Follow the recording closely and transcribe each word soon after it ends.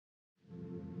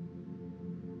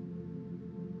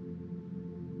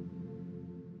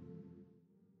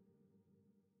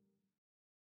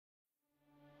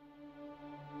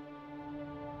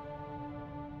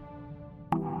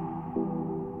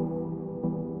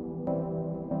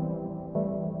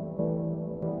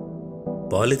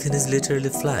Polythene is literally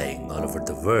flying all over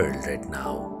the world right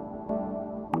now.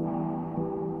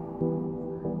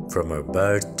 From our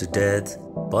birth to death,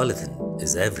 polythene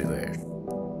is everywhere.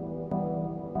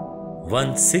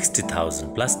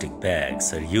 160,000 plastic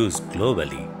bags are used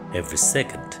globally every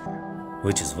second,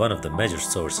 which is one of the major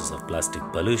sources of plastic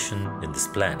pollution in this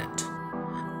planet.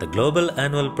 The global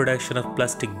annual production of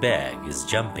plastic bag is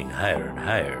jumping higher and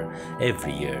higher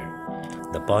every year.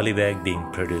 The poly bag being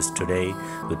produced today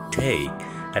would take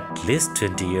at least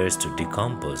 20 years to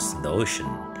decompose in the ocean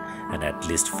and at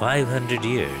least 500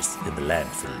 years in the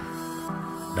landfill.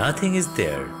 Nothing is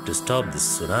there to stop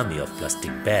this tsunami of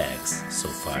plastic bags so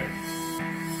far.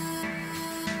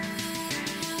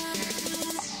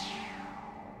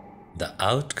 The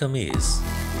outcome is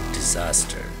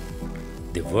disaster.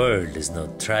 The world is now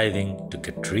thriving to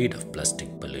get rid of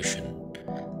plastic pollution.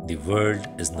 The world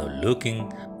is now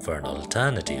looking for an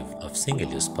alternative of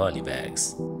single-use poly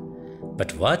bags.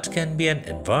 But what can be an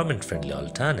environment-friendly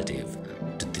alternative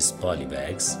to these poly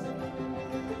bags?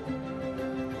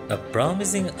 A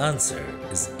promising answer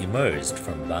is emerged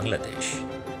from Bangladesh.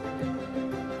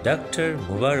 Dr.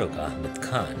 Mubarak Ahmed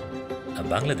Khan, a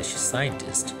Bangladeshi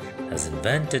scientist, has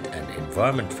invented an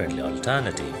environment-friendly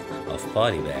alternative of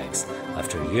poly bags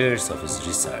after years of his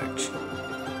research: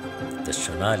 the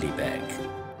Sonali bag.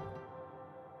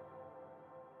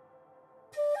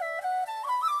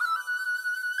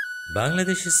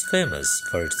 Bangladesh is famous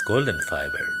for its golden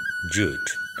fiber,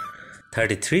 jute.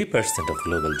 33% of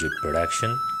global jute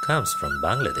production comes from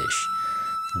Bangladesh.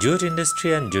 Jute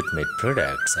industry and jute-made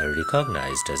products are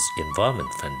recognized as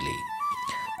environment-friendly.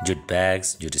 Jute bags,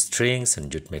 jute strings, and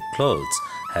jute-made clothes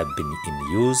have been in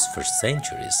use for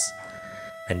centuries.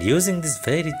 And using this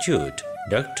very jute,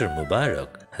 Dr.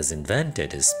 Mubarak has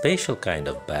invented a special kind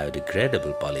of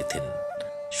biodegradable polythene,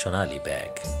 Sonali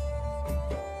bag.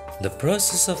 The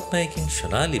process of making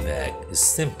Sonali bag is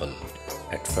simple.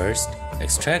 At first,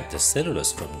 extract the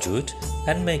cellulose from jute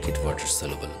and make it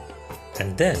water-soluble.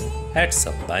 And then add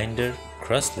some binder,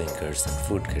 cross-linkers and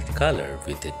food-grade color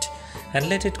with it and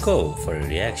let it go for a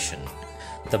reaction.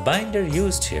 The binder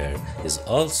used here is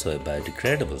also a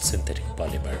biodegradable synthetic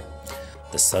polymer.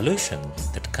 The solution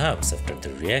that comes after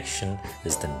the reaction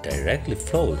is then directly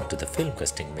flowed to the film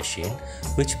casting machine,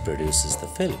 which produces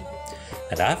the film.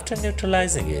 And after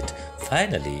neutralizing it,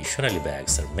 finally Sonali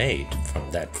bags are made from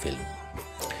that film.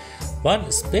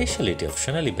 One specialty of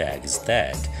Sonali bag is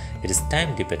that it is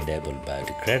time-dependable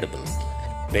biodegradable.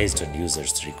 Based on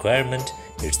users' requirement,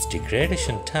 its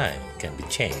degradation time can be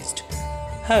changed.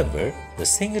 However, the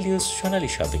single-use Sonali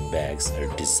shopping bags are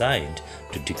designed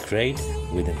to degrade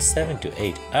within 7 to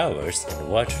 8 hours in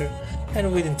water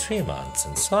and within 3 months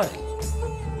in soil.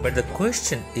 But the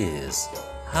question is,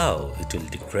 how it will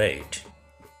degrade?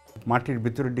 মাটির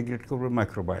ভিতরে degrade করবে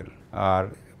microbial, আর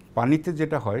পানিতে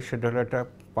যেটা হয় সেটা হলো একটা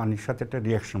পানির সাথে একটা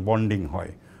রিঅ্যাকশন বন্ডিং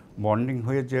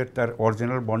হয়ে যে তার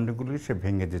অরিজিনাল বন্ডিংগুলি সে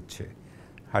ভেঙে দিচ্ছে,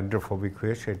 হাইড্রোফোবিক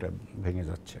হয়ে সেটা ভেঙে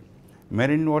যাচ্ছে।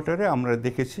 মেরিন ওয়াটারে আমরা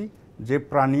দেখেছি যে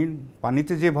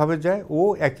পানিতে যেভাবে যায় ও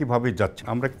একইভাবে যাচ্ছে।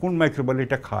 আমরা কোন মাইক্রোবায়াল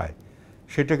এটা খায়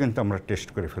সেটা কিন্তু আমরা টেস্ট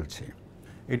করে ফেলছি।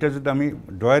 এটা যদি আমি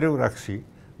ড্রয়ারেও রাখছি,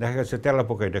 দেখা গেছে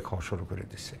তেলাপোকা এটা খাওয়া শুরু করে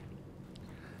দিছে,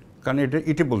 কারণ এটা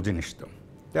ইটেবল জিনিস, তো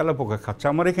তেলাপোকা খাচ্ছে,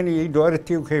 আমার এখানে এই ড্রয়ারের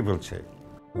থেকেও খেয়ে ফেলছে।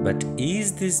 But is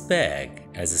this bag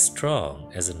as strong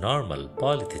as a normal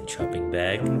polythene shopping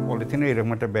bag? পলিথিনে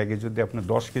এরকম একটা ব্যাগে যদি আপনি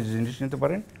 10 কেজি জিনিস নিতে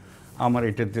পারেন, আমার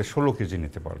এটাতে 16 কেজি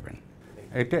নিতে পারবেন।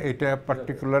 এটা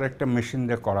পার্টিকুলার একটা মেশিন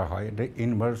দিয়ে করা হয়, এটা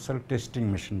ইউনিভার্সাল টেস্টিং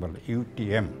মেশিন বলে,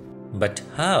 UTM. But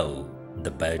how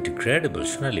the biodegradable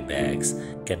Sonali bags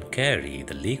can carry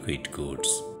the liquid goods?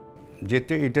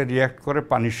 যেতে এটা রিঅ্যাক্ট করে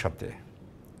পানির সাথে,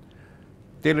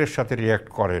 তেলের সাথে রিঅ্যাক্ট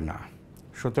করে না,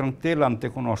 সুতরাং তেল আনতে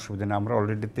কোনো অসুবিধা নেই। আমরা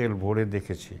অলরেডি তেল ভরে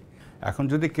দেখেছি। এখন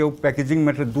যদি কেউ প্যাকেজিং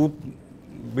ম্যাটের দুধ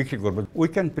বিক্রি করবে, we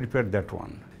can prepare that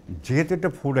one. যেহেতু এটা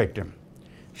ফুড আইটেম,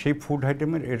 সেই ফুড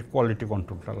আইটেমের এর কোয়ালিটি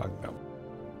কন্ট্রোলটা লাগবে।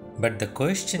 But the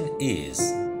question is,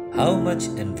 how much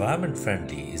environment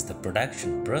friendly is the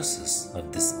production process of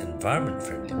this environment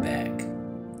friendly bag?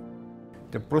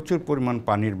 তো প্রচুর পরিমাণ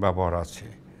পানির ব্যবহার আছে।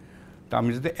 তা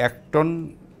আমি যদি 1 টন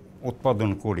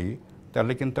উৎপাদন করি,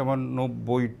 তাহলে কিন্তু আমার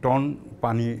 90 টন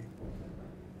পানি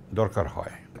দরকার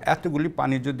হয়। এতগুলি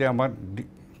পানি যদি আমার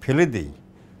ফেলে দেই,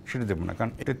 সেটা দেবো না,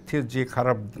 কারণ এটার থেকে যে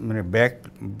খারাপ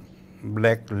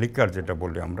ব্ল্যাক লিকার যেটা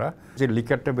বলি আমরা, যে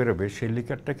লিকারটা বেরোবে সেই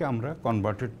লিকারটাকে আমরা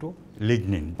কনভার্টেড টু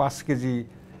লিগনিন। 5 কেজি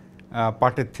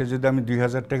পাটের থেকে যদি আমি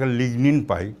 2000 টাকা লিগনিন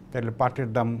পাই, তাহলে পাটের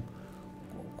দাম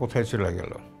কোথায় চলে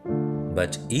গেল?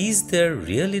 But is there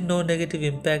really no negative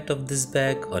impact of this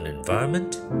bag on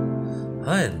environment?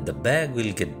 When the bag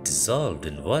will get dissolved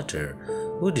in water,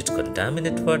 would it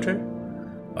contaminate water?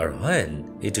 Or when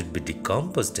it would be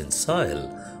decomposed in soil,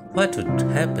 what would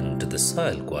happen to the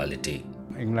soil quality?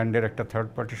 ইংল্যান্ডের একটা third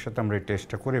পার্টির সাথে আমরা এই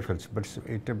টেস্টটা করে ফেলছি, but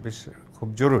এটা বেশ খুব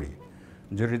জরুরি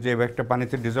যে একটা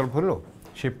পানিতে ডিজলভ হলো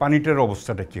সেই পানিটার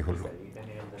অবস্থাটা কী হলো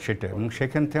সেটা, এবং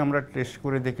সেখান থেকে আমরা টেস্ট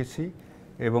করে দেখেছি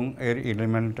এবং এর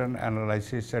এলিমেন্টাল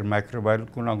অ্যানালাইসিস এর মাইক্রোবায়াল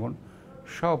গুণাগুণ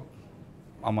সব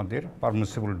আমাদের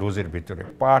পারমিসিবল ডোজের ভিতরে।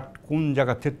 পাট কোন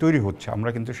জায়গা থেকে তৈরি হচ্ছে আমরা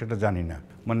কিন্তু সেটা জানি না,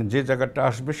 মানে যে জায়গাটা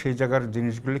আসবে সেই জায়গার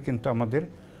জিনিসগুলি কিন্তু আমাদের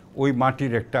ওই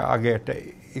মাটির একটা আগে একটা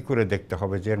করে দেখতে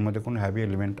হবে যে এর মধ্যে কোনো হ্যাভি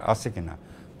এলিমেন্ট আছে কিনা,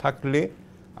 থাকলে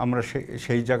আমরা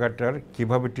সেই জায়গাটার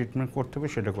কীভাবে ট্রিটমেন্ট করতে হবে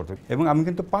সেটা করতে হবে। এবং আমি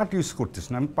কিন্তু পাট ইউজ করতেছি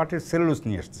না, আমি পাটের সেলুলোজ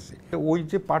নিয়ে আসতেছি। ওই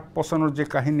যে পাট পচানোর যে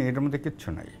কাহিনী এর মধ্যে কিচ্ছু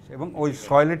নাই, এবং ওই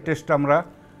সয়েলের টেস্ট আমরা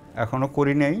এখনো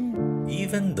করি নাই।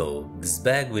 Even though this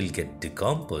bag will get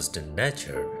decomposed in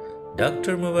nature,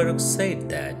 Dr. Mubarak said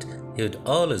that he would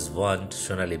always want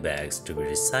Sonali bags to be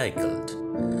recycled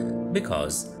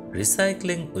because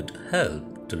recycling would help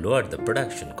to lower the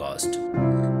production cost.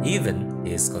 Even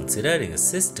he is considering a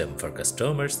system for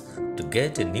customers to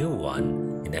get a new one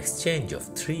in exchange of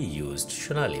 3 used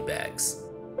Sonali bags.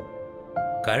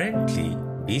 Currently,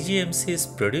 BGMC is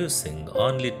producing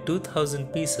only 2,000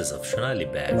 pieces of Sonali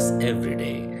bags every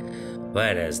day,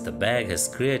 whereas the bag has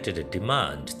created a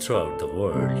demand throughout the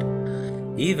world.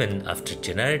 Even after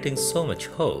generating so much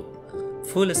hope,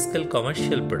 full-scale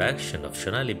commercial production of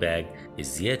Sonali bag is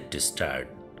yet to start.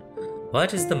 What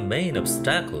is the main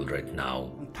obstacle right now?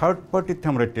 Third পার্টিতে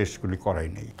আমরা টেস্টগুলি করাই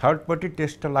নেই। Third party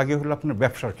টেস্টটা লাগে হলো আপনার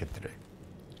ব্যবসার ক্ষেত্রে,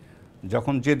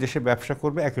 যখন যে দেশে ব্যবসা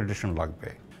করবে অ্যাক্রেডিটেশন লাগবে।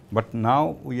 But now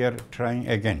we are trying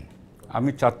again. আমি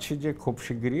চাচ্ছি যে খুব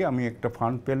শিগগিরই আমি একটা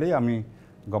ফান্ড পেলে আমি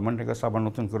গভর্নমেন্টের কাছে আবার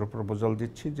নতুন করে প্রপোজাল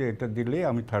দিচ্ছি যে এটা দিলে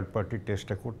আমি থার্ড পার্টি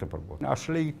টেস্টটা করতে পারবো।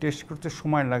 আসলে এই টেস্ট করতে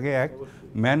সময় লাগে, এক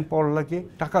ম্যান পাওয়ার লাগে,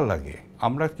 টাকা লাগে।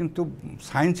 আমরা কিন্তু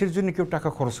সায়েন্সের জন্য কেউ টাকা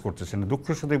খরচ করতেছে না,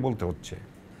 দুঃখের সাথে বলতে হচ্ছে।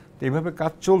 তো এইভাবে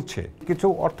কাজ চলছে, কিছু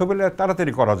অর্থ পেলে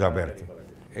তাড়াতাড়ি করা যাবে আর কি।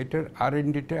 এটার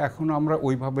R&Dটা এখন আমরা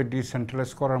ওইভাবে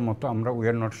ডিসেন্ট্রালাইজ করার মতো আমরা উই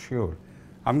আর নট শিওর।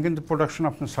 আমি কিন্তু প্রোডাকশন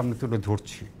আপনার সামনে তুলে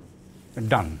ধরছি,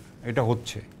 ডান, এটা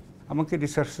হচ্ছে। আমাকে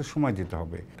রিসার্চের সময় দিতে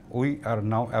হবে। We are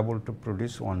now able to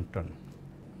produce 1 ton.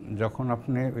 যখন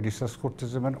আপনি রিসার্চ করতে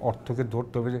যাবেন অর্থকে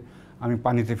ধরতে হবে যে আমি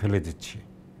পানিতে ফেলে দিচ্ছি।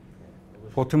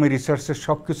 প্রথমে রিসার্চের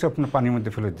সব কিছু আপনার পানির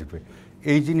মধ্যে ফেলে দেবে,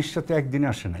 এই জিনিসটাতে একদিনে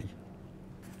আসে নাই।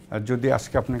 আর যদি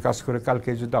আজকে আপনি কাজ করে কালকে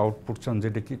যদি আউটপুট চান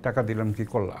যেটা কি টাকা দিলাম কি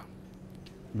করলাম,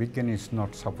 বিজ্ঞান is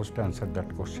not suppose two answer that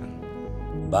question.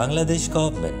 Bangladesh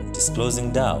government is closing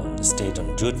down the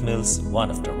state-owned jute mills one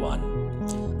after one.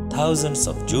 Thousands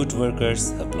of jute workers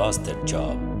have lost their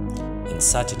job. In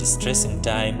such a distressing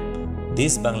time,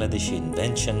 this Bangladeshi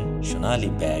invention,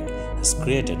 Sonali bag, has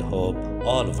created hope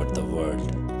all over the world.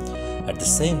 At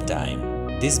the same time,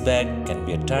 this bag can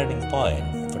be a turning point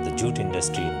for the jute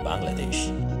industry in Bangladesh.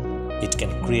 It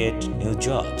can create new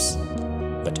jobs.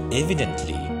 But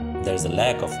evidently, there is a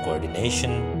lack of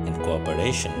coordination and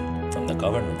cooperation from the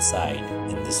government side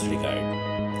in this regard.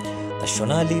 The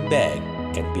Sonali bag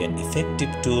can be an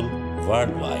effective tool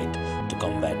worldwide to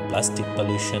combat plastic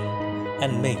pollution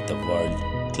and make the world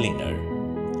cleaner.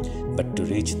 But to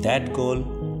reach that goal,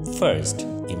 first,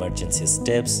 emergency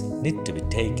steps need to be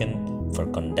taken for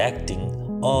conducting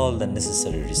all the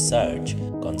necessary research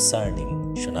concerning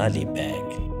Sonali bag.